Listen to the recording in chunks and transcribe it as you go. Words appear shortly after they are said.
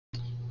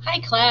Hi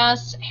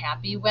class,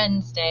 happy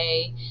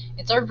Wednesday.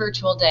 It's our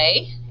virtual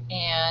day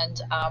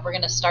and we're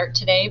going to start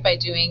today by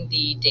doing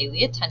the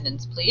daily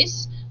attendance,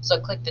 please.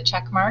 So click the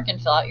check mark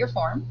and fill out your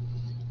form,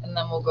 and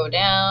then we'll go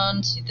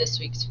down to this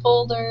week's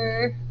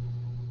folder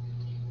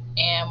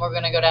and we're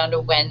going to go down to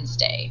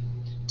Wednesday.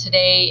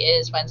 Today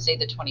is Wednesday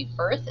the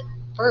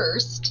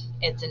 21st.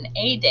 It's an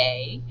A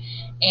day,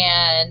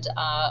 and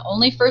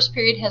only first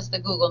period has the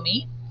Google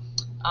Meet.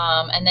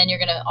 And then you're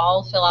going to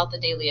all fill out the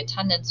daily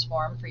attendance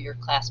form for your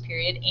class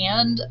period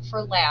and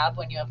for lab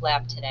when you have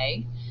lab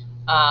today.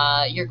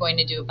 You're going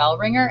to do a bell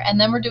ringer,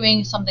 and then we're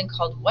doing something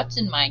called What's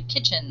in My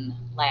Kitchen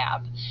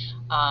lab.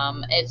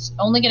 It's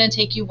only going to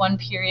take you one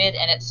period,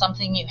 and it's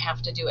something you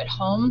have to do at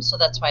home, so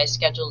that's why I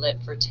scheduled it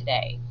for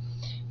today.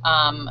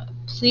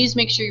 Please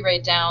make sure you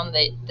write down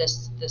that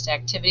this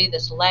activity,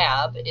 this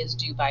lab, is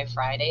due by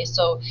Friday.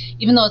 So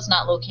even though it's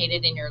not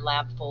located in your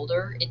lab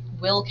folder, it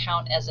will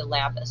count as a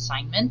lab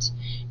assignment.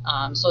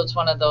 So it's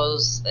one of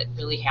those that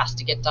really has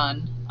to get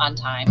done on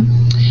time.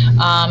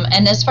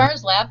 And as far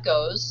as lab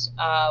goes,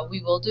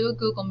 we will do a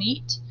Google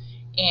Meet.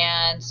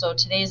 And so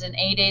today's an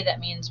A day. That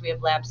means we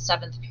have lab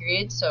 7th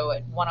period. So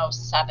at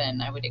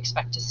 1:07, I would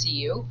expect to see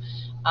you.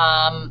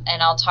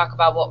 And I'll talk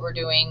about what we're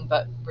doing,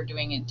 but we're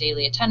doing a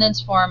daily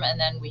attendance form, and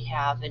then we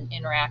have an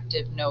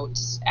interactive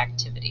notes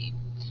activity.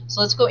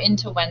 So let's go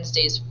into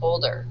Wednesday's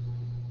folder.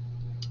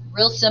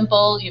 Real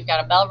simple, you've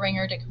got a bell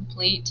ringer to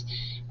complete,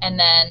 and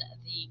then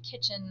the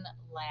kitchen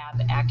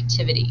lab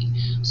activity.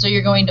 So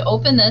you're going to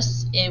open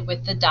this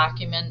with the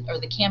document or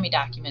the Kami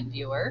document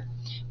viewer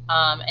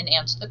and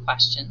answer the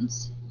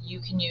questions. You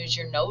can use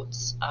your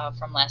notes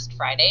from last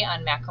Friday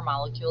on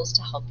macromolecules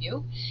to help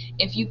you.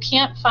 If you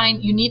can't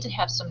find, you need to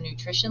have some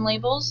nutrition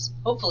labels.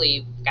 Hopefully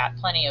you've got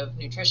plenty of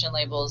nutrition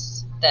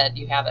labels that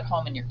you have at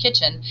home in your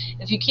kitchen.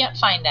 If you can't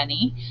find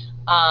any,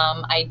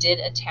 I did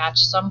attach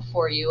some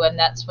for you, and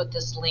that's what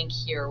this link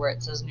here where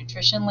it says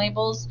nutrition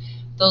labels,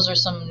 those are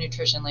some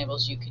nutrition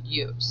labels you could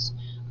use.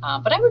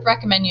 But I would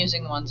recommend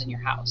using the ones in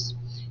your house.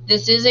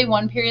 This is a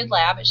 1-period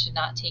lab. It should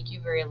not take you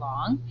very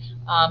long,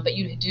 but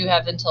you do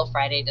have until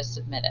Friday to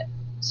submit it.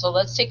 So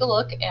let's take a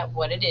look at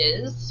what it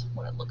is,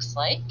 what it looks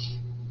like.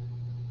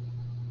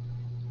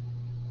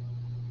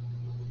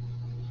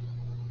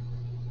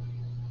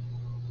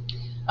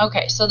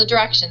 Okay, so the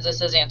directions, it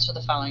says answer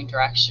the following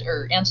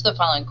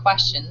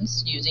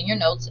questions using your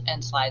notes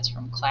and slides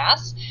from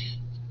class,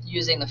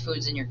 using the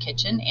foods in your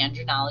kitchen and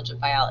your knowledge of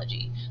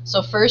biology.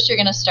 So first you're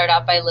going to start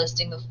out by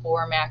listing the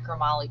 4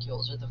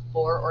 macromolecules or the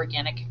 4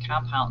 organic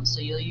compounds. So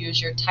you'll use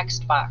your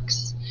text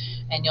box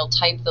and you'll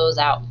type those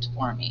out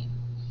for me.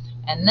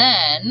 And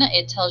then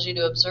it tells you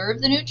to observe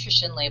the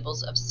nutrition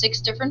labels of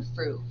 6 different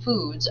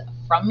foods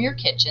from your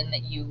kitchen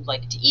that you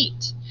like to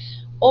eat.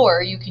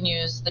 Or you can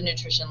use the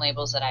nutrition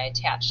labels that I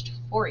attached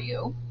for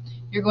you.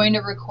 You're going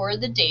to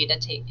record the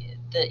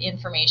the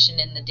information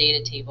in the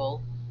data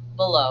table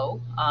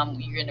below.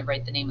 You're going to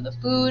write the name of the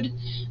food,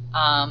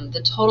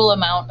 the total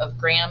amount of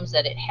grams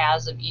that it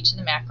has of each of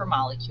the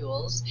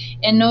macromolecules,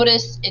 and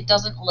notice it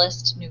doesn't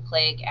list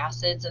nucleic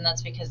acids, and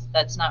that's because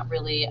that's not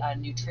really a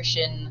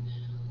nutrition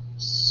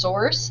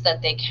source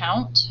that they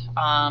count.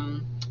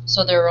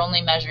 So they're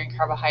only measuring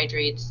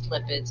carbohydrates,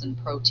 lipids, and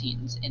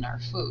proteins in our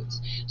foods.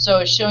 So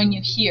it's showing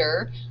you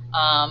here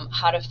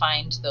how to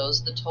find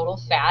those. The total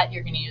fat,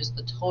 you're going to use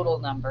the total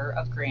number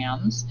of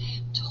grams,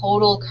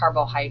 total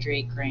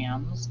carbohydrate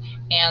grams,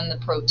 and the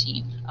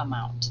protein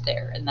amount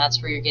there. And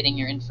that's where you're getting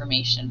your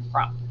information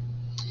from.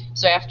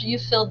 So after you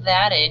fill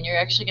that in, you're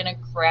actually going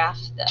to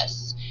graph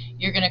this.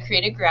 You're going to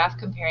create a graph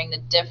comparing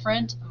the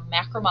different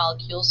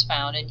macromolecules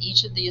found in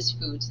each of these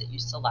foods that you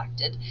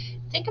selected.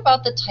 Think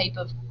about the type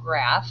of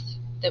graph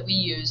that we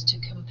use to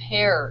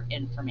compare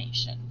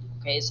information.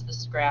 Okay, so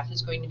this graph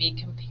is going to be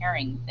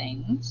comparing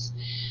things.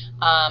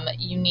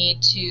 You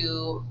need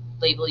to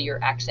label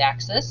your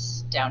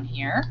x-axis down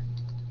here.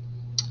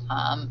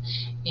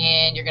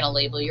 And you're going to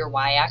label your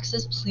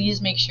y-axis.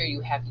 Please make sure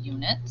you have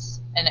units.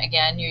 And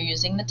again, you're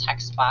using the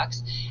text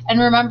box. And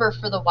remember,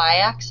 for the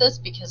y-axis,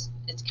 because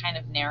it's kind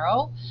of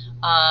narrow,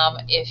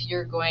 if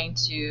you're going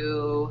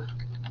to,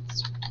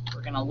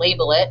 we're going to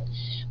label it,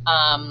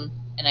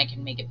 and I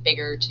can make it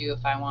bigger too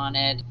if I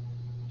wanted.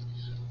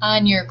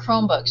 On your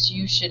Chromebooks,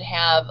 you should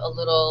have a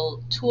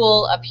little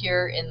tool up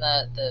here in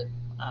the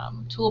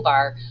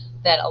toolbar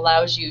that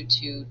allows you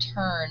to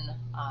turn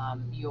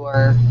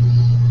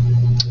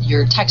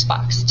your text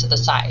box to the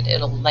side.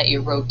 It'll let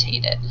you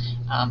rotate it.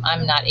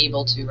 I'm not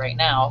able to right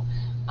now,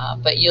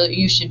 but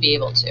you should be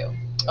able to.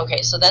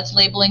 Okay, so that's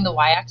labeling the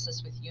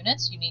y-axis with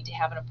units. You need to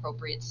have an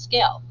appropriate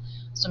scale.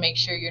 So make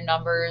sure your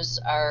numbers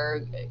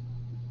are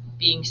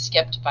being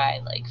skipped by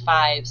like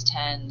 5s,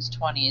 10s,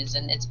 20s,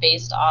 and it's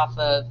based off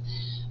of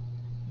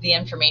the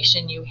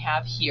information you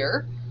have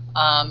here.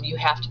 You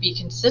have to be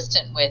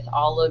consistent with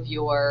all of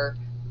your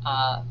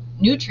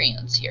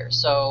nutrients here.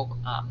 So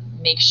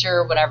make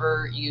sure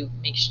whatever you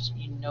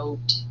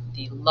note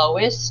the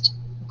lowest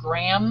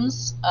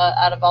grams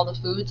out of all the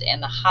foods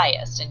and the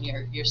highest, and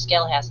your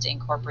scale has to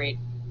incorporate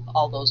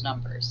all those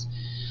numbers.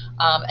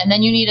 And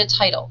then you need a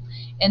title.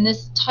 And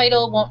this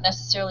title won't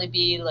necessarily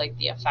be like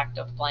the effect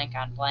of blank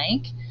on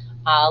blank.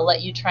 I'll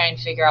let you try and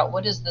figure out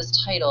what is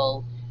this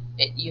title.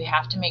 You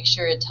have to make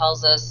sure it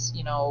tells us,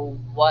 you know,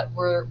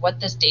 what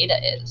this data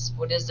is.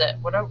 What is it?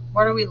 What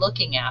are we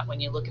looking at when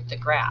you look at the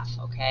graph?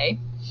 Okay.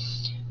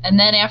 And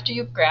then after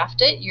you've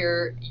graphed it,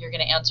 you're going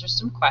to answer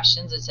some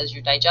questions. It says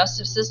your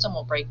digestive system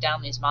will break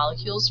down these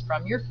molecules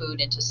from your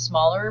food into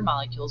smaller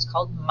molecules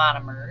called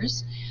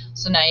monomers.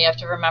 So now you have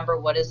to remember,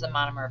 what is the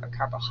monomer of a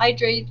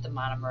carbohydrate, the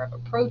monomer of a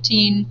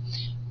protein.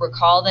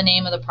 Recall the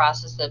name of the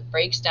process that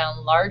breaks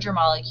down larger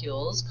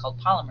molecules called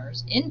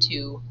polymers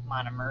into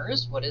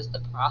monomers. What is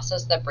the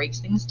process that breaks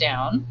things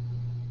down?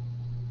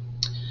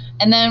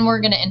 And then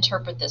we're going to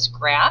interpret this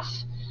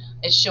graph.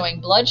 It's showing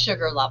blood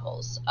sugar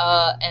levels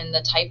and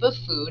the type of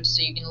food.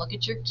 So you can look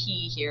at your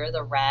key here.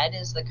 The red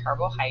is the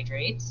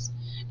carbohydrates,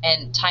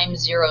 and times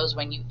 0 is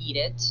when you eat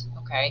it.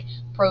 Okay.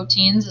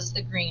 Proteins is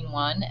the green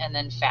one, and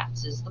then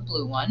fats is the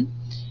blue one.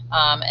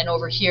 And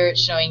over here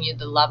it's showing you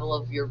the level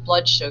of your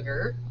blood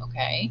sugar.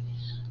 Okay.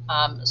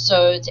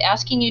 So it's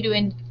asking you to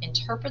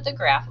interpret the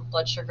graph of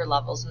blood sugar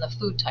levels and the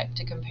food type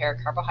to compare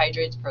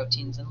carbohydrates,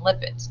 proteins, and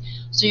lipids.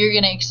 So you're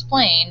going to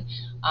explain,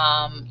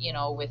 you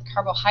know, with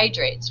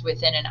carbohydrates,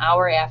 within an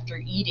hour after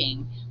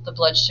eating, the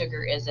blood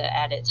sugar is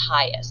at its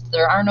highest.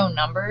 There are no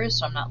numbers,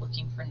 so I'm not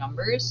looking for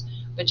numbers,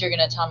 but you're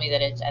going to tell me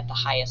that it's at the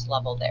highest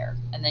level there.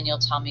 And then you'll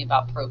tell me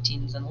about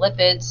proteins and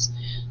lipids.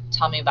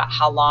 Tell me about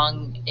how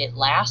long it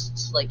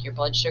lasts, like your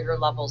blood sugar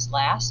levels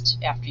last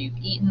after you've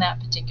eaten that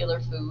particular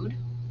food.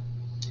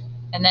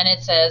 And then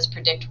it says,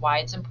 predict why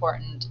it's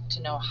important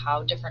to know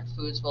how different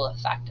foods will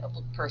affect a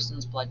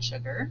person's blood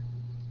sugar.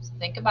 So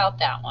think about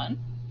that one.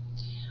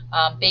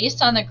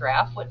 Based on the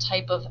graph, what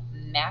type of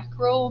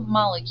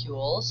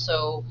macromolecule,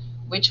 so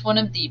which one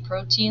of the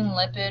protein,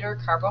 lipid, or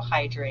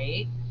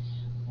carbohydrate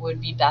would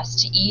be best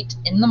to eat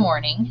in the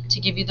morning to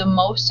give you the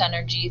most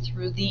energy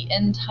through the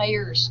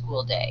entire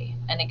school day,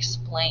 and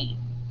explain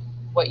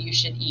what you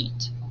should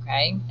eat,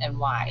 okay, and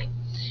why.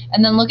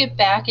 And then look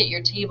back at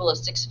your table of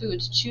 6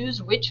 foods.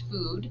 Choose which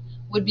food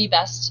would be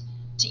best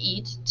to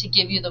eat to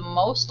give you the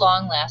most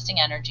long-lasting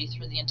energy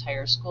through the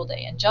entire school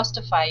day, and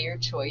justify your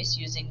choice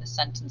using the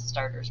sentence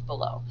starters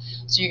below.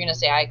 So you're going to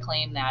say, I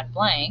claim that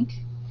blank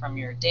from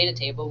your data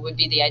table would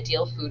be the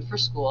ideal food for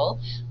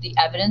school. The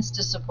evidence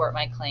to support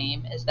my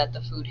claim is that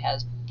the food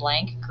has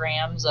blank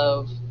grams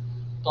of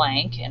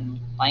blank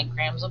and blank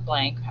grams of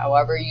blank,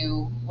 whatever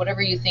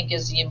you think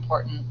is the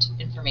important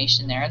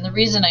information there. And the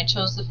reason I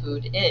chose the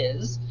food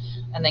is,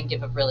 and then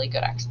give a really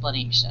good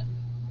explanation.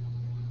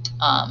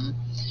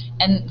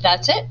 And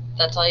that's it.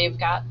 That's all you've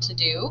got to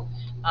do.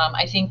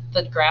 I think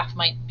the graph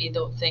might be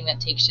the thing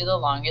that takes you the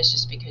longest,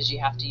 just because you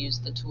have to use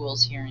the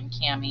tools here in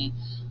Kami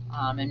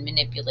and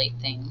manipulate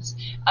things.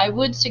 I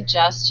would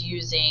suggest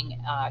using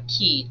a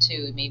key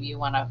too. Maybe you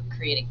want to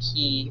create a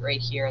key right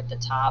here at the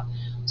top,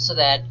 so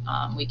that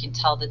we can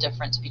tell the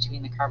difference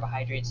between the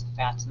carbohydrates, the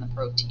fats, and the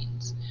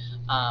proteins.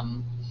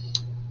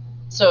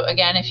 So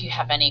again, if you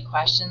have any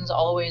questions,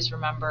 always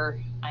remember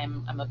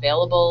I'm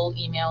available.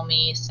 Email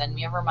me, send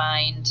me a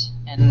remind,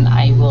 and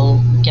I will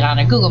get on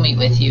a Google Meet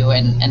with you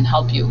and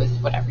help you with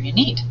whatever you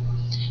need.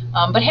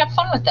 But have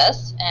fun with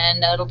this,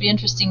 and it'll be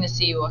interesting to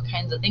see what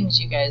kinds of things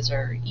you guys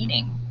are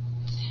eating.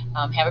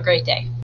 Have a great day.